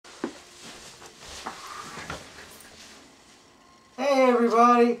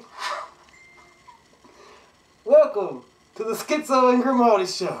everybody. Welcome to the Skitzo and Grimaldi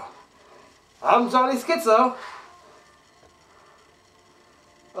show. I'm Johnny Skitzo.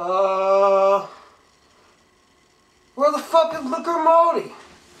 Where the fuck is the Grimaldi?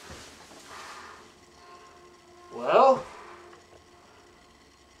 Well,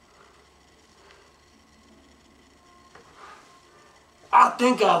 I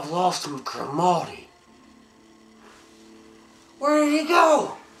think I've lost him, Grimaldi. Where did he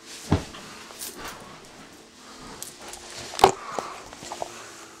go?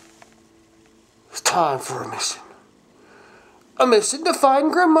 It's time for a mission. A mission to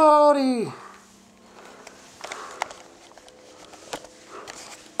find Grimaldi.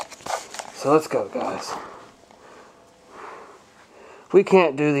 So let's go, guys. We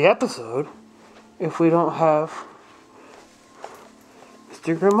can't do the episode if we don't have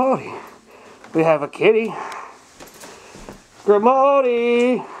Mr. Grimaldi. We have a kitty.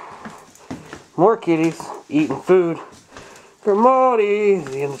 Grimaldi! More kitties eating food. Grimaldi!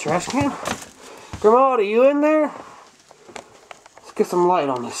 Is he in the trash can? Grimaldi, you in there? Let's get some light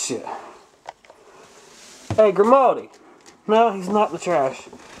on this shit. Hey, Grimaldi! No, he's not in the trash.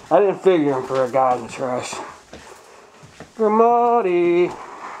 I didn't figure him for a guy in the trash. Grimaldi!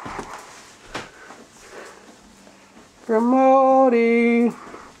 Grimaldi!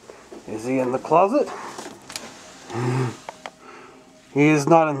 Is he in the closet? He is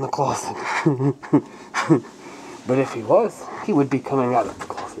not in the closet. But if he was, he would be coming out of the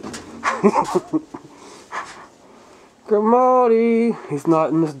closet. Grimaldi! He's not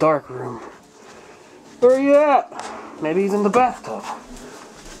in this dark room. Where are you at? Maybe he's in the bathtub.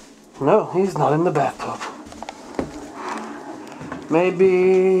 No, he's not in the bathtub.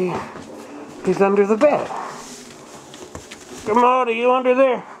 Maybe he's under the bed. Grimaldi, you under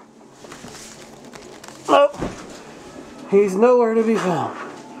there? Nope. He's nowhere to be found.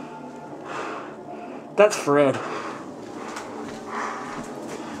 That's Fred.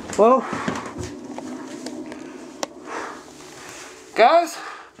 Well, guys,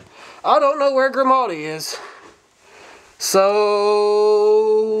 I don't know where Grimaldi is.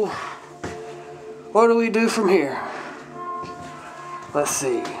 So, what do we do from here? Let's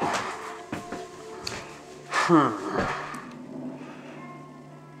see.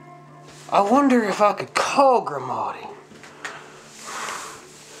 I wonder if I could call Grimaldi.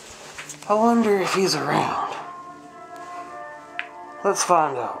 I wonder if he's around. Let's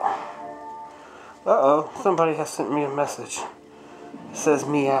find out. Uh-oh, somebody has sent me a message. It says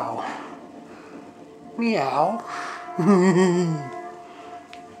meow. Meow.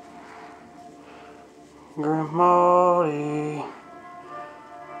 Grimaldi.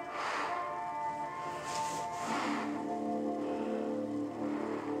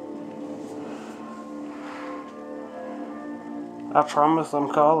 I promise I'm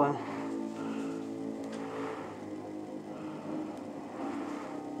calling.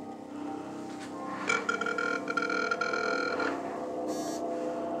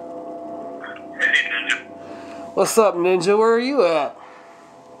 What's up, Ninja? Where are you at?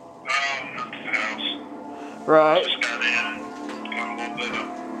 At the house. Right. Just got in. Got a little bit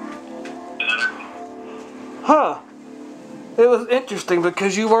of dinner. Huh. It was interesting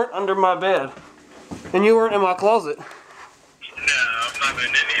because you weren't under my bed. And you weren't in my closet. No, I'm not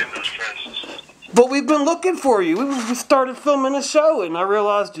in any of those places. But we've been looking for you. We started filming a show and I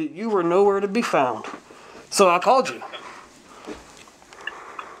realized that you were nowhere to be found. So I called you.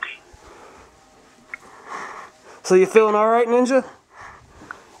 So you feeling alright, Ninja?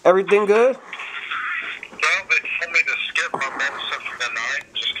 Everything good? Well, they told me to skip my medicine for the night,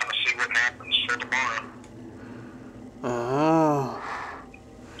 just kind of see what happens for tomorrow. Oh.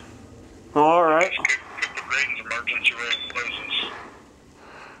 Alright. Cooper Graydon's emergency room closes.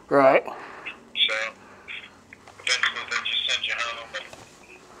 Right. So, eventually they just send you home and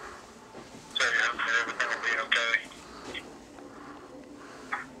tell you hopefully everything will be okay.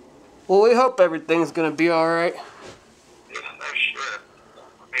 Well, we hope everything's gonna be alright. Yeah, no shit.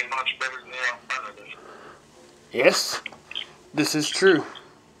 Be much better than the alternative. Yes, this is true.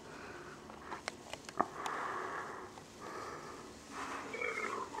 I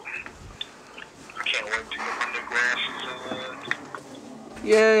can't wait to get my new glasses in.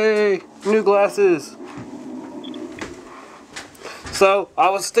 Yay! New glasses. So, I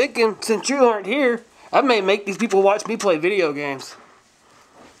was thinking, since you aren't here, I may make these people watch me play video games.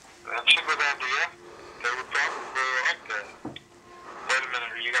 That's a good idea. They would probably like that. Wait a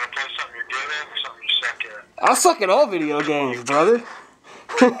minute, are you going to play something you're good at or something you suck at? I suck at all video games, brother.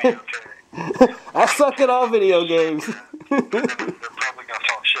 Okay. I suck at all video games. They're probably going to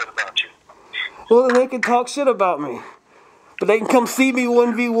talk shit about you. Well, then they can talk shit about me. But they can come see me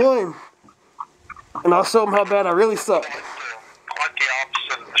 1v1. And I'll show them how bad I really suck. Quite the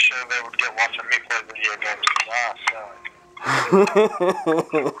opposite of the show they would get watching me play video games. I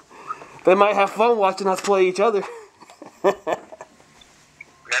suck. They might have fun watching us play each other. Maybe if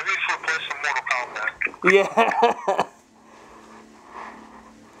we play some Mortal Kombat. Yeah.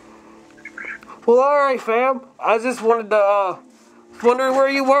 Well, alright, fam. I just wanted to, wondering where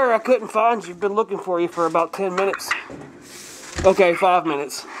you were. I couldn't find you. Been looking for you for about 10 minutes. Okay, 5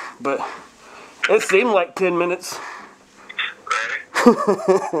 minutes. But it seemed like 10 minutes. Right?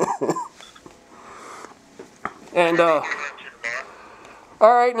 And,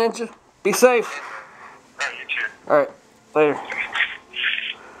 alright, Ninja. Be safe. Alright, you too. Alright, later.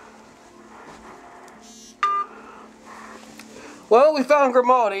 Well, we found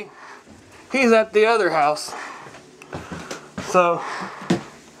Grimaldi. He's at the other house. So,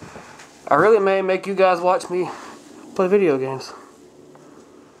 I really may make you guys watch me play video games.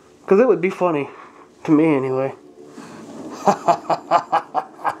 Because it would be funny. To me, anyway.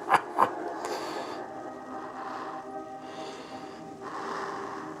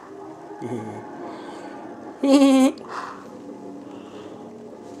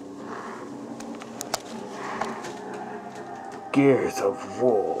 Gears of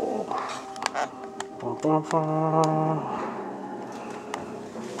War. Bum, bum, bum.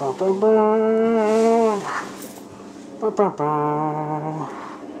 Bum, bum, bum. Bum, bum, bum.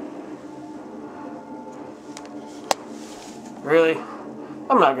 Really?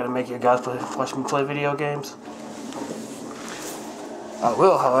 I'm not gonna make you guys watch me play video games. I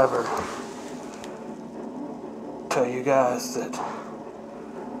will, however, tell you guys that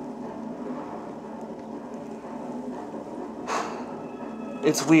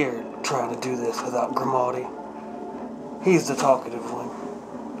it's weird trying to do this without Grimaldi. He's the talkative one.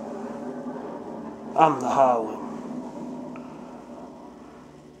 I'm the high one.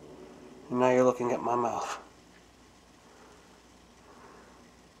 And now you're looking at my mouth.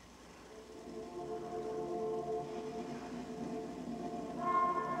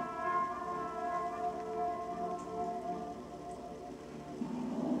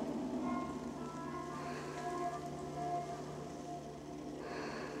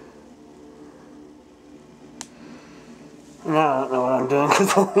 No, I don't know what I'm doing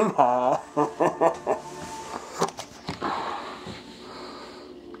because I'm high.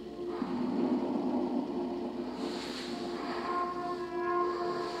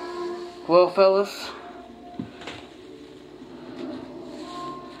 Well, fellas,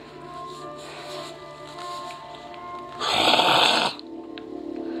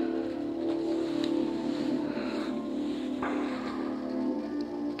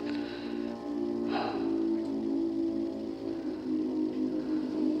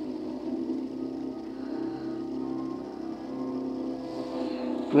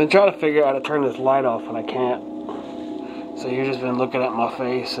 I've been trying to figure out how to turn this light off and I can't. So you've just been looking at my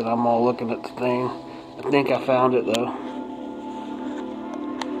face and I'm all looking at the thing. I think I found it though.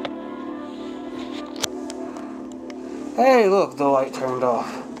 Hey, look, the light turned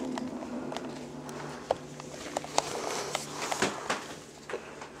off.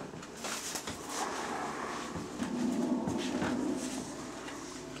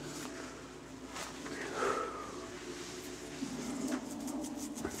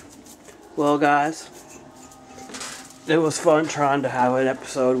 Well, guys, it was fun trying to have an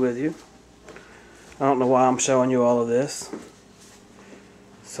episode with you. I don't know why I'm showing you all of this.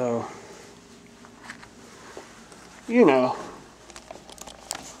 So, you know.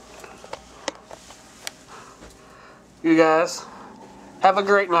 You guys, have a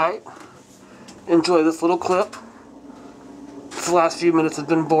great night. Enjoy this little clip. The last few minutes have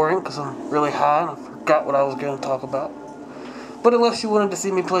been boring because I'm really high and I forgot what I was going to talk about. But unless you wanted to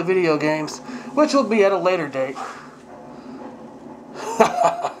see me play video games, which will be at a later date.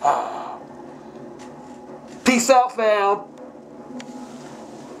 Peace out, fam.